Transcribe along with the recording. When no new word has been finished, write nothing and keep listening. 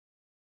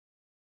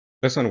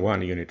Lesson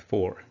 1, Unit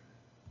 4.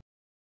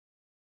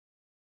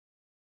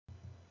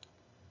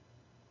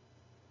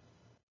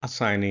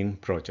 Assigning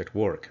project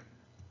work.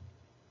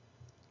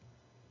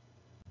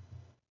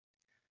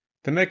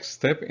 The next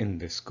step in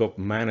the scope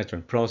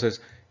management process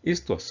is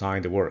to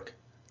assign the work.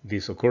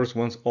 This occurs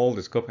once all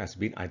the scope has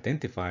been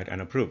identified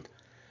and approved.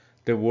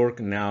 The work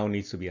now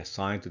needs to be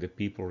assigned to the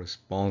people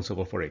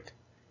responsible for it.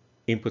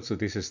 Inputs to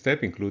this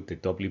step include the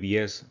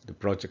WBS, the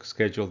project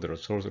schedule, the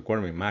resource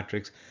requirement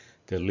matrix,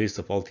 the list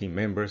of all team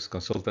members,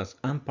 consultants,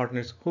 and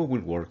partners who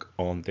will work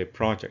on the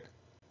project.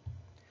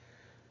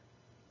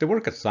 The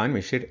work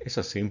assignment sheet is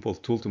a simple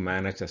tool to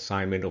manage the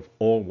assignment of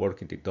all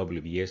work in the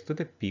WBS to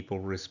the people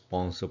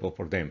responsible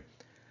for them.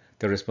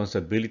 The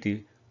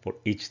responsibility for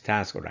each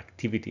task or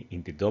activity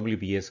in the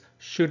WBS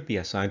should be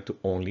assigned to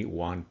only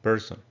one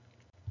person.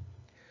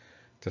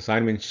 The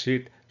assignment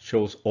sheet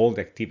shows all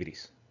the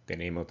activities, the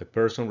name of the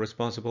person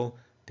responsible,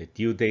 the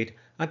due date,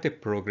 and the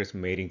progress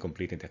made in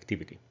completing the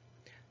activity.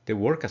 The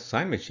work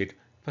assignment sheet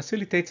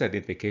facilitates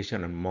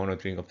identification and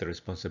monitoring of the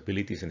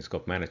responsibilities in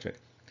scope management.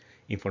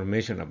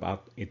 Information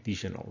about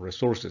additional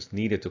resources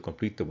needed to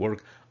complete the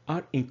work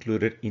are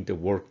included in the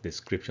work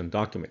description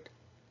document.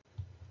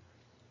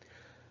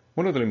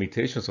 One of the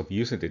limitations of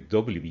using the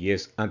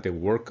WBS and the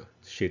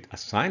worksheet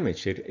assignment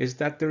sheet is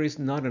that there is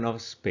not enough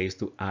space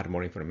to add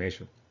more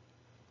information.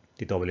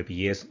 The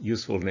WBS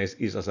usefulness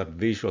is as a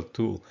visual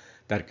tool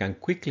that can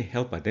quickly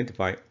help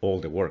identify all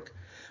the work,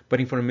 but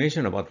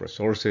information about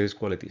resources,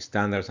 quality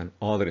standards, and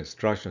other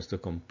instructions to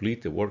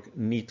complete the work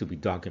need to be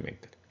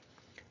documented.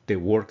 The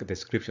work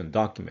description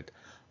document,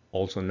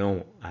 also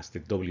known as the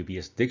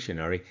WBS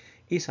dictionary,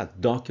 is a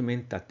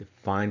document that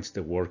defines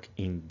the work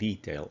in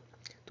detail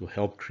to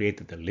help create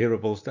the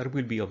deliverables that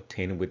will be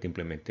obtained with the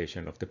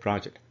implementation of the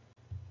project.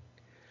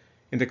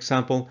 In the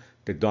example,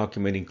 the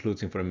document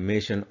includes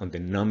information on the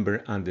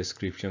number and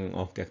description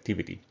of the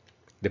activity,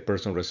 the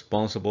person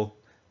responsible,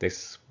 the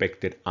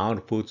expected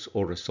outputs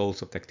or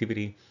results of the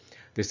activity,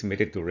 the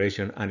estimated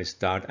duration, and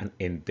start and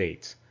end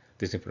dates.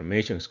 This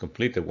information is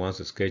completed once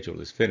the schedule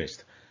is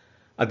finished.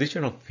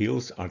 Additional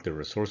fields are the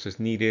resources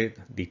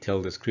needed,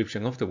 detailed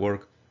description of the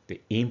work, the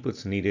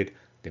inputs needed,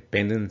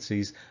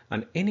 dependencies,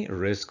 and any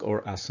risk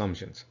or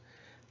assumptions.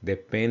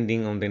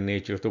 Depending on the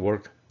nature of the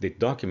work, the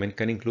document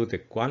can include the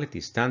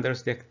quality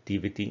standards the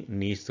activity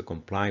needs to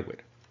comply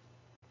with.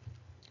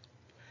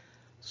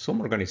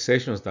 Some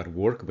organizations that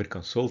work with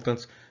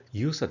consultants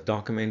use a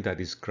document that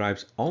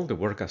describes all the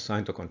work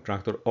assigned to a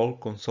contractor or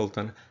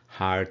consultant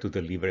hired to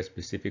deliver a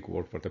specific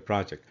work for the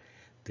project.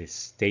 The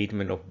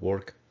statement of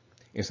work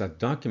is a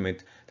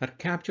document that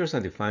captures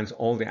and defines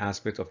all the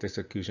aspects of the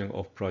execution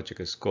of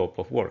project scope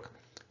of work.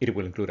 It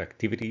will include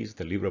activities,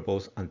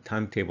 deliverables, and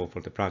timetable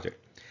for the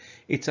project.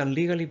 It's a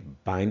legally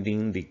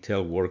binding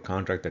detailed work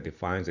contract that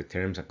defines the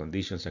terms and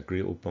conditions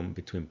agreed upon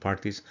between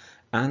parties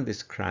and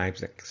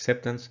describes the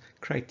acceptance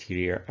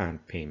criteria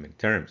and payment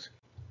terms.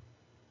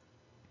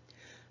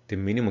 The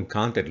minimum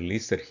content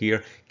listed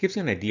here gives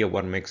you an idea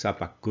what makes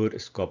up a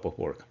good scope of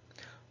work.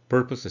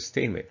 Purpose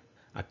statement,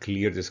 a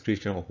clear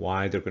description of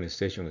why the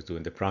organization is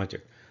doing the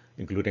project,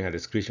 including a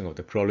description of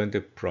the problem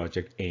the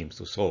project aims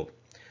to solve.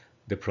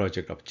 The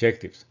project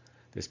objectives,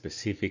 the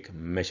specific,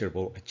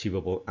 measurable,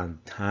 achievable,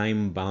 and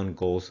time-bound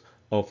goals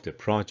of the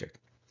project.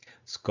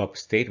 Scope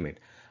statement,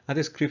 a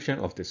description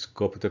of the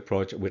scope of the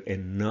project with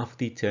enough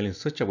detail in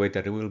such a way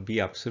that it will be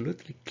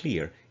absolutely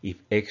clear if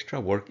extra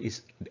work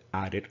is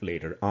added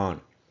later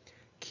on.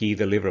 Key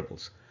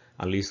deliverables,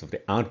 a list of the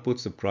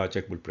outputs the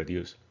project will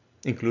produce,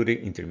 including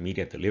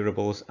intermediate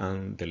deliverables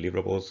and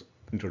deliverables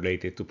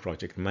related to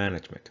project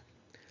management.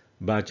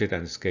 Budget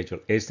and schedule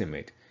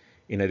estimate.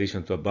 In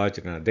addition to a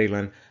budget and a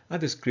deadline, a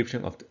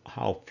description of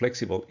how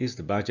flexible is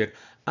the budget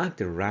and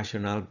the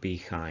rationale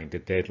behind the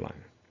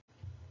deadline.